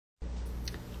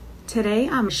Today,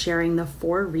 I'm sharing the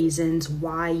 4 reasons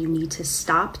why you need to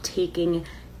stop taking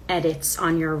edits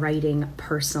on your writing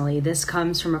personally. This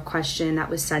comes from a question that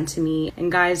was sent to me. And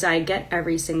guys, I get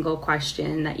every single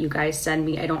question that you guys send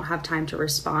me. I don't have time to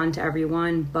respond to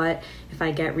everyone, but if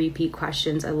I get repeat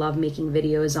questions, I love making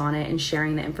videos on it and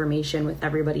sharing the information with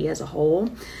everybody as a whole.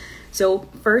 So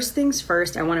first things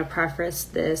first, I want to preface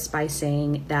this by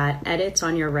saying that edits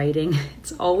on your writing,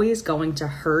 it's always going to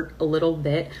hurt a little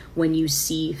bit when you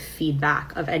see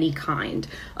feedback of any kind.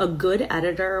 A good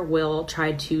editor will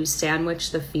try to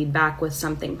sandwich the feedback with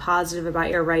something positive about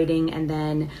your writing and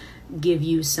then give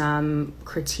you some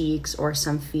critiques or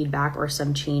some feedback or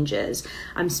some changes.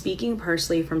 I'm speaking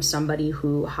personally from somebody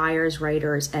who hires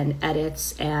writers and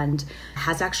edits and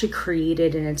has actually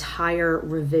created an entire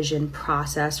revision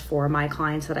process for my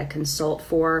clients that I consult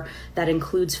for that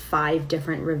includes 5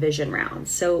 different revision rounds.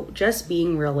 So just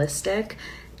being realistic,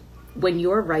 when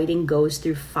your writing goes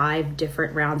through 5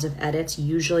 different rounds of edits,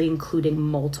 usually including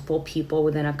multiple people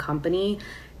within a company,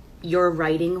 your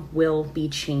writing will be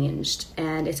changed.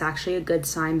 And it's actually a good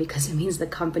sign because it means the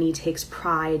company takes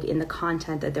pride in the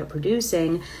content that they're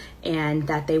producing and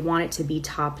that they want it to be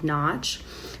top notch.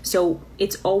 So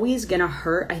it's always gonna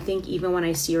hurt. I think even when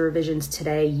I see revisions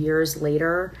today, years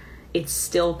later, it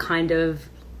still kind of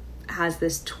has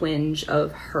this twinge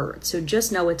of hurt. So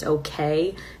just know it's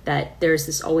okay that there's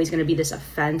this always gonna be this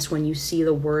offense when you see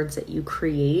the words that you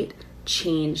create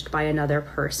changed by another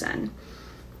person.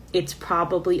 It's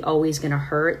probably always going to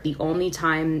hurt. The only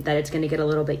time that it's going to get a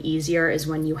little bit easier is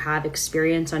when you have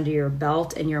experience under your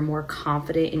belt and you're more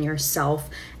confident in yourself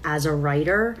as a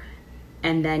writer.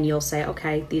 And then you'll say,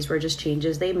 okay, these were just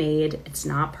changes they made. It's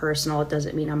not personal. It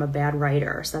doesn't mean I'm a bad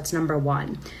writer. So that's number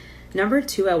 1. Number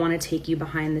 2, I want to take you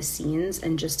behind the scenes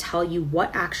and just tell you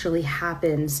what actually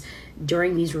happens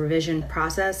during these revision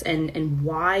process and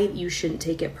why you shouldn't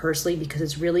take it personally, because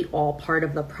it's really all part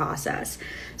of the process.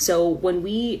 So when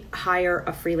we hire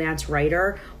a freelance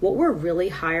writer, what we're really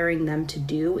hiring them to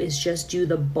do is just do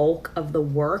the bulk of the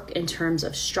work in terms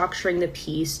of structuring the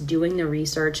piece, doing the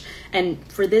research.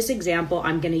 And for this example,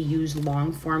 I'm going to use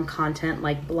long form content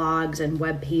like blogs and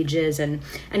web pages and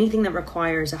anything that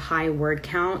requires a high word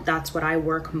count. That's what I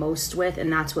work most with,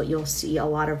 and that's what you'll see a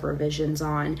lot of revisions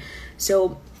on.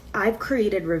 So I've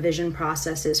created revision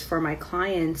processes for my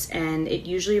clients, and it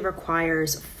usually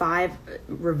requires 5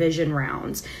 revision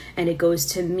rounds, and it goes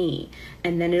to me,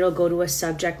 and then it'll go to a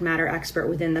subject matter expert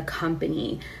within the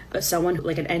company, someone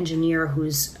like an engineer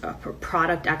who's a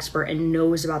product expert and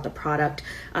knows about the product,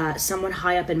 someone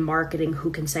high up in marketing who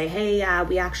can say, hey,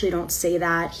 we actually don't say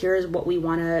that. Here's what we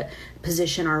want to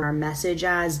position our message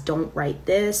as. Don't write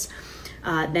this.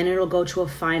 Then it'll go to a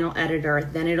final editor.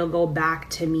 Then it'll go back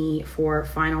to me for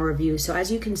final review. So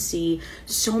as you can see,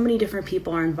 so many different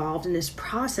people are involved in this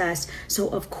process. So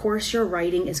of course your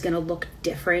writing is going to look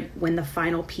different when the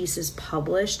final piece is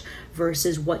published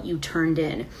versus what you turned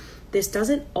in. This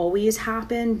doesn't always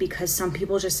happen because some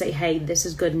people just say, hey, this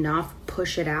is good enough,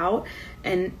 push it out.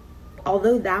 And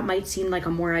although that might seem like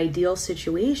a more ideal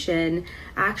situation,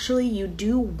 actually you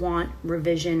do want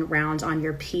revision rounds on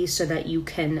your piece so that you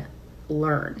can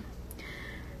learn.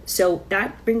 So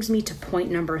that brings me to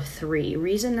point number 3.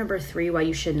 Reason number 3 why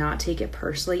you should not take it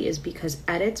personally is because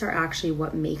edits are actually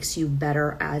what makes you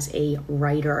better as a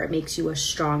writer. It makes you a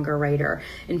stronger writer.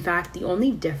 In fact, the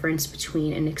only difference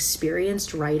between an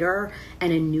experienced writer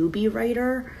and a newbie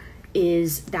writer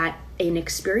is that an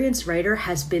experienced writer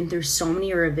has been through so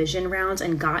many revision rounds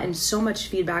and gotten so much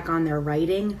feedback on their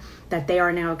writing that they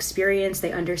are now experienced.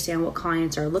 They understand what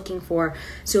clients are looking for.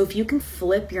 So if you can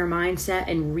flip your mindset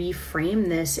and reframe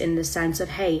this in the sense of,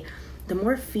 hey, the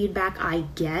more feedback I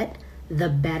get, the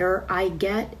better I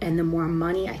get, and the more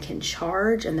money I can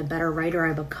charge and the better writer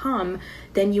I become,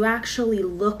 then you actually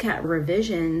look at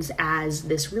revisions as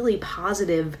this really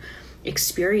positive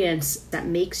experience that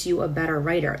makes you a better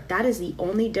writer. That is the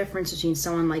only difference between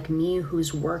someone like me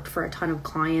who's worked for a ton of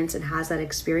clients and has that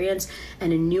experience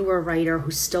and a newer writer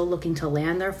who's still looking to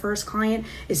land their first client,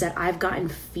 is that I've gotten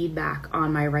feedback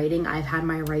on my writing. I've had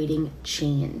my writing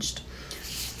changed.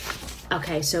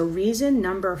 Okay, so reason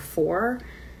number 4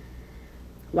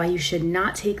 why you should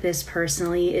not take this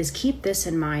personally is, keep this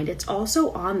in mind. It's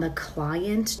also on the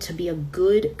client to be a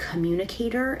good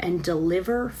communicator and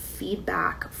deliver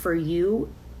feedback for you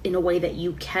in a way that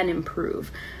you can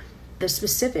improve. The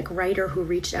specific writer who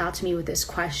reached out to me with this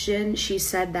question, she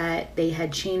said that they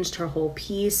had changed her whole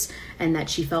piece and that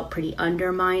she felt pretty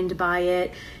undermined by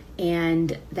it,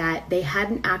 and that they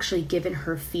hadn't actually given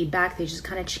her feedback. They just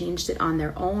kind of changed it on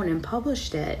their own and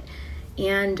published it.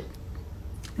 And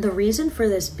The reason for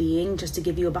this being, just to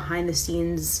give you a behind the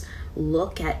scenes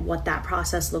look at what that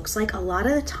process looks like, a lot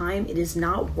of the time it is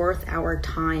not worth our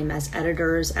time as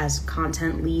editors, as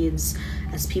content leads,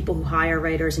 as people who hire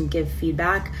writers and give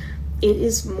feedback. It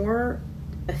is more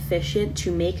efficient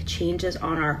to make changes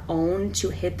on our own to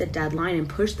hit the deadline and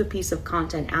push the piece of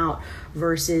content out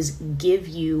versus give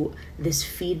you this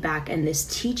feedback and this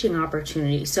teaching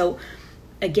opportunity. So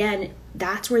again,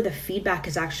 that's where the feedback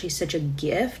is actually such a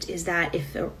gift, is that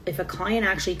if a client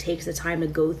actually takes the time to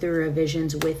go through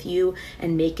revisions with you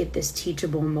and make it this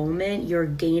teachable moment, you're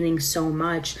gaining so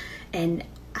much. And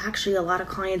actually, a lot of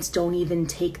clients don't even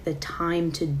take the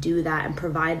time to do that and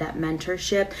provide that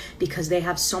mentorship because they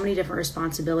have so many different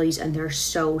responsibilities and they're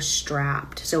so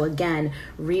strapped. So again,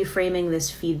 reframing this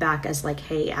feedback as like,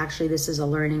 hey, actually, this is a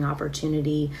learning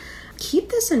opportunity. Keep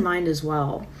this in mind as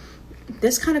well.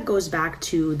 This kind of goes back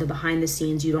to the behind the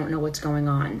scenes, you don't know what's going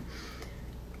on.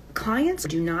 Clients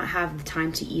do not have the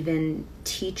time to even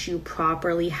teach you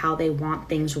properly how they want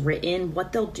things written.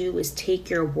 What they'll do is take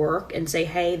your work and say,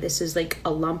 hey, this is like a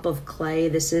lump of clay.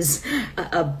 This is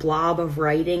a blob of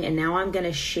writing. And now I'm going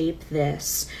to shape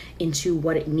this into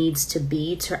what it needs to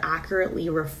be to accurately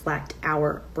reflect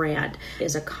our brand.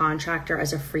 As a contractor,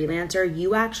 as a freelancer,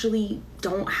 you actually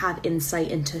don't have insight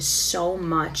into so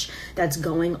much that's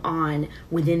going on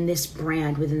within this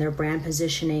brand, within their brand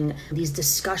positioning, these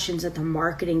discussions that the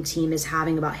marketing team is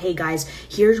having about, hey guys,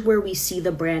 here's where we see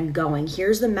the brand going.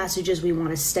 Here's the messages we want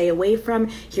to stay away from.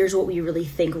 Here's what we really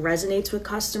think resonates with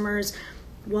customers.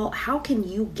 Well, how can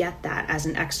you get that as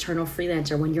an external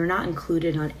freelancer when you're not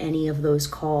included on any of those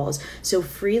calls? So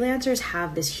freelancers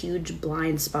have this huge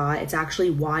blind spot. It's actually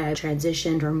why I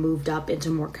transitioned or moved up into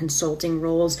more consulting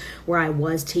roles where I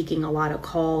was taking a lot of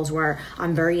calls, where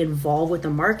I'm very involved with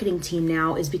the marketing team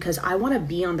now, is because I want to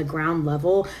be on the ground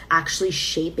level, actually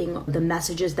shaping the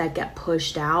messages that get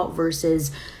pushed out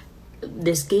versus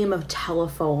this game of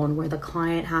telephone where the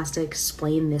client has to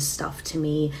explain this stuff to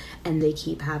me and they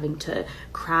keep having to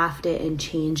craft it and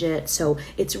change it. So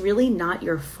it's really not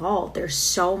your fault. There's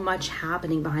so much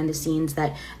happening behind the scenes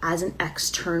that as an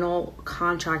external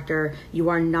contractor, you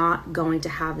are not going to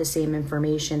have the same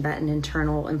information that an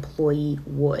internal employee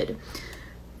would.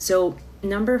 So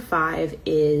number 5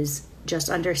 is just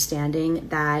understanding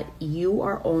that you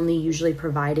are only usually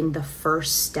providing the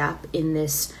first step in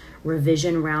this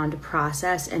revision round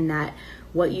process, and that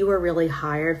what you were really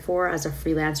hired for as a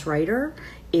freelance writer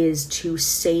is to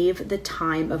save the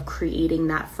time of creating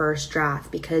that first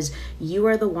draft, because you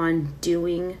are the one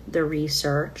doing the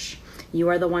research. You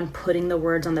are the one putting the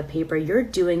words on the paper. You're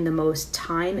doing the most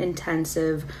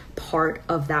time-intensive part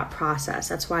of that process.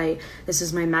 That's why this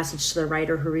is my message to the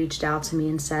writer who reached out to me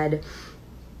and said,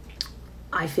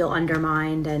 I feel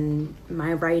undermined and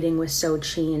my writing was so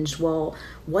changed. Well,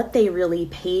 what they really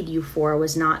paid you for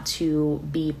was not to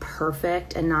be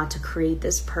perfect and not to create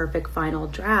this perfect final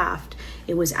draft.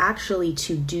 It was actually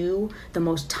to do the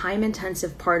most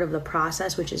time-intensive part of the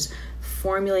process, which is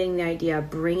formulating the idea,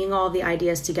 bringing all the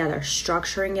ideas together,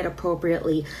 structuring it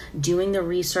appropriately, doing the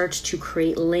research to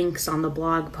create links on the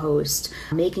blog post,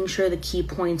 making sure the key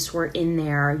points were in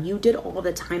there. You did all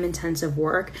the time-intensive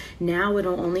work. Now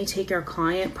it'll only take your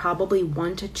client probably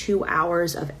 1 to 2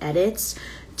 hours of edits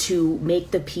to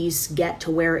make the piece get to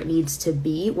where it needs to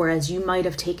be, whereas you might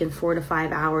have taken 4 to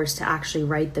 5 hours to actually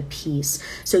write the piece.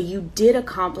 So you did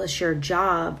accomplish your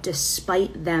job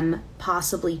despite them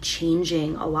possibly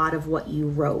changing a lot of what you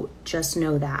wrote. Just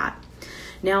know that.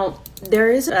 Now, there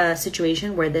is a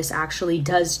situation where this actually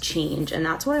does change, and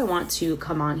that's what I want to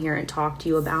come on here and talk to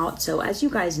you about. So as you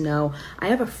guys know, I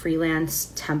have a freelance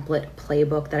template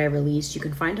playbook that I released. You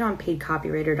can find it on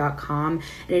paidcopywriter.com,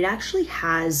 and it actually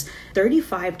has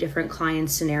 35 different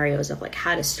client scenarios of like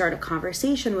how to start a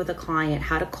conversation with a client,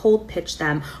 how to cold pitch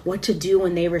them, what to do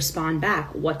when they respond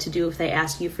back, what to do if they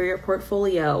ask you for your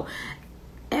portfolio.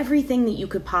 Everything that you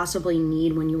could possibly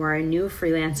need when you are a new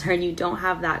freelancer and you don't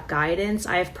have that guidance,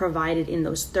 I have provided in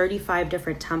those 35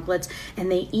 different templates, and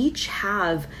they each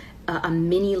have a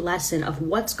mini lesson of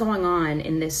what's going on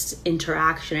in this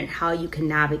interaction and how you can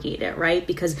navigate it, right?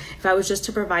 Because if I was just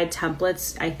to provide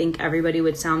templates, I think everybody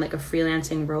would sound like a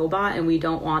freelancing robot, and we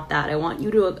don't want that. I want you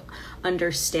to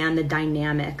understand the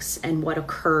dynamics and what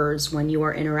occurs when you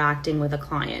are interacting with a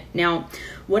client. Now,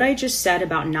 what I just said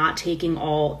about not taking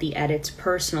all the edits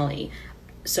personally.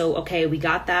 So, okay, we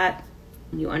got that.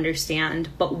 You understand.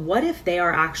 But what if they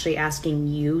are actually asking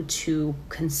you to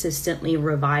consistently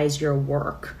revise your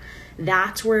work?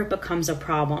 That's where it becomes a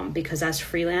problem, because as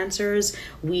freelancers,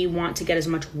 we want to get as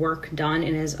much work done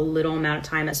in as little amount of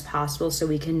time as possible so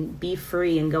we can be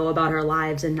free and go about our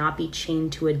lives and not be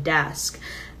chained to a desk.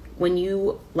 when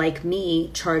you, like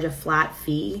me, charge a flat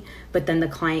fee, but then the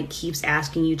client keeps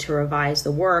asking you to revise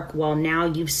the work, well, now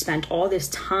you've spent all this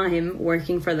time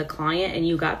working for the client and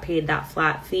you got paid that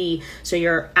flat fee. So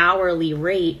your hourly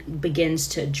rate begins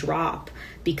to drop,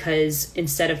 because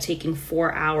instead of taking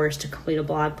 4 hours to complete a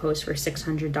blog post for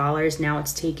 $600, now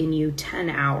it's taking you 10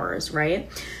 hours, right?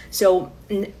 So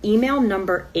email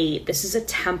number 8, this is a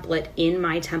template in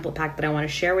my template pack that I want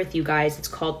to share with you guys. It's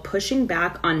called Pushing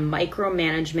Back on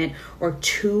Micromanagement or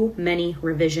Too Many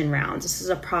Revision Rounds. This is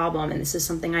a problem, and this is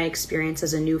something I experienced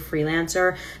as a new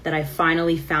freelancer that I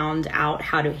finally found out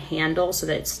how to handle so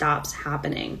that it stops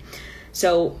happening.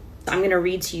 So I'm going to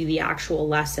read to you the actual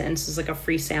lesson. This is like a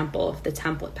free sample of the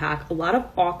template pack. A lot of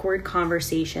awkward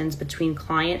conversations between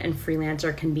client and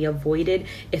freelancer can be avoided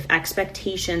if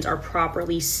expectations are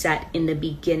properly set in the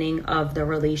beginning of the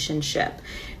relationship.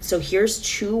 So here's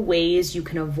 2 ways you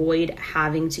can avoid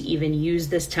having to even use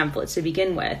this template to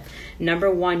begin with.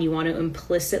 Number 1, you want to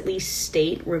implicitly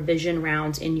state revision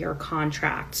rounds in your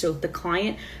contract. So if the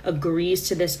client agrees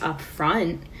to this up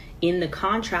front in the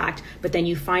contract, but then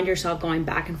you find yourself going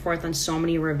back and forth on so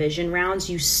many revision rounds,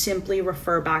 you simply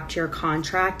refer back to your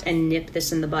contract and nip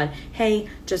this in the bud. Hey,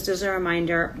 just as a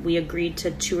reminder, we agreed to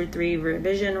 2 or 3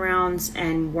 revision rounds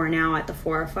and we're now at the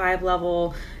 4 or 5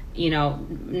 level.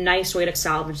 Nice way to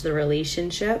salvage the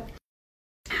relationship.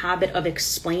 Habit of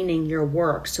explaining your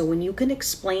work. So when you can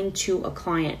explain to a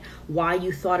client why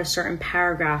you thought a certain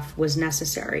paragraph was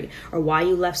necessary, or why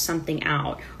you left something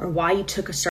out, or why you took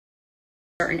a certain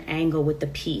angle with the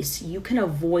piece, you can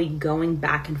avoid going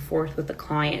back and forth with the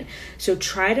client. So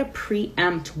try to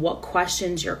preempt what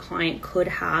questions your client could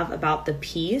have about the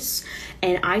piece.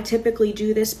 And I typically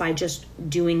do this by just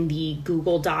doing the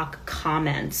Google Doc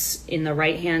comments in the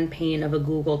right-hand pane of a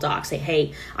Google Doc. Say,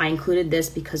 hey, I included this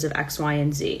because of X, Y,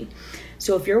 and Z.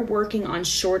 So if you're working on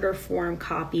shorter form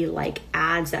copy like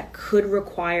ads that could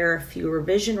require a few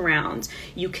revision rounds,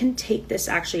 you can take this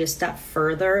actually a step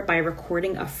further by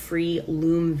recording a free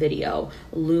Loom video.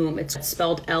 Loom, it's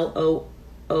spelled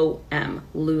Loom,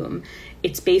 Loom.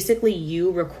 It's basically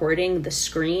you recording the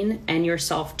screen and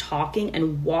yourself talking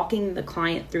and walking the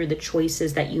client through the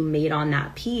choices that you made on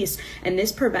that piece. And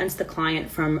this prevents the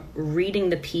client from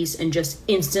reading the piece and just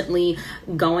instantly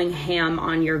going ham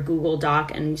on your Google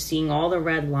Doc and seeing all the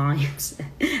red lines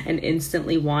and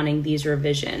instantly wanting these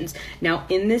revisions. Now,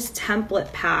 in this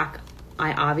template pack,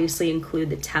 I obviously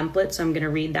include the template, so I'm going to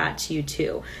read that to you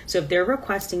too. So if they're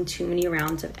requesting too many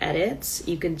rounds of edits,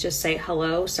 you can just say,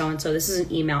 hello, so-and-so, this is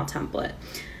an email template.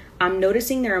 I'm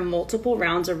noticing there are multiple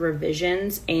rounds of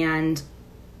revisions and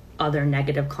other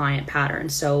negative client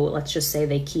patterns. So let's just say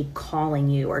they keep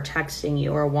calling you or texting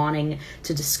you or wanting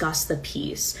to discuss the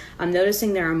piece. I'm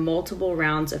noticing there are multiple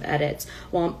rounds of edits.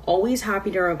 While I'm always happy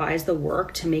to revise the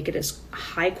work to make it as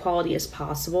high quality as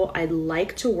possible, I'd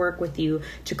like to work with you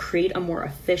to create a more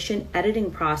efficient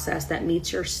editing process that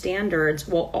meets your standards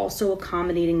while also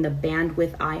accommodating the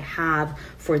bandwidth I have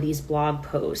for these blog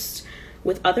posts.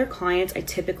 With other clients, I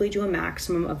typically do a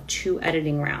maximum of 2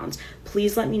 editing rounds.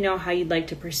 Please let me know how you'd like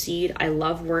to proceed. I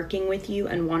love working with you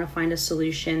and want to find a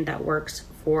solution that works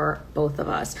for both of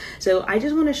us. So I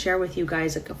just want to share with you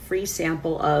guys like a free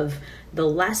sample of the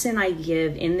lesson I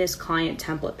give in this client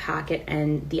template packet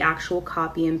and the actual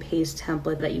copy and paste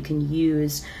template that you can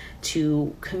use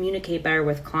to communicate better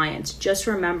with clients. Just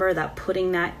remember that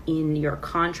putting that in your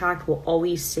contract will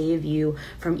always save you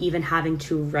from even having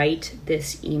to write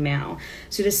this email.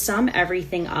 So to sum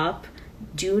everything up,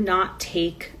 do not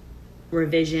take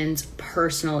revisions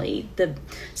personally.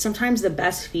 Sometimes the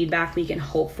best feedback we can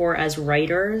hope for as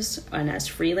writers and as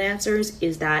freelancers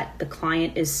is that the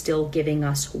client is still giving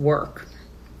us work.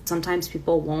 Sometimes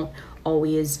people won't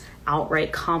always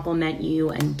outright compliment you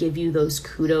and give you those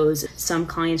kudos. Some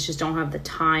clients just don't have the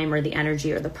time or the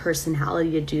energy or the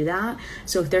personality to do that.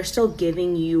 So if they're still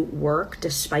giving you work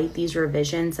despite these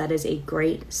revisions, that is a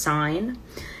great sign.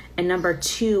 And number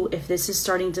 2, if this is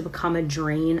starting to become a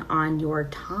drain on your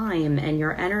time and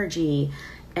your energy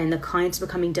and the client's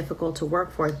becoming difficult to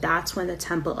work for, that's when a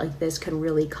template like this can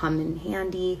really come in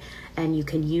handy, and you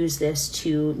can use this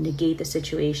to negate the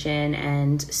situation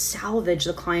and salvage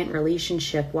the client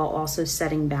relationship while also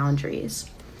setting boundaries.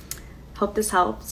 Hope this helps.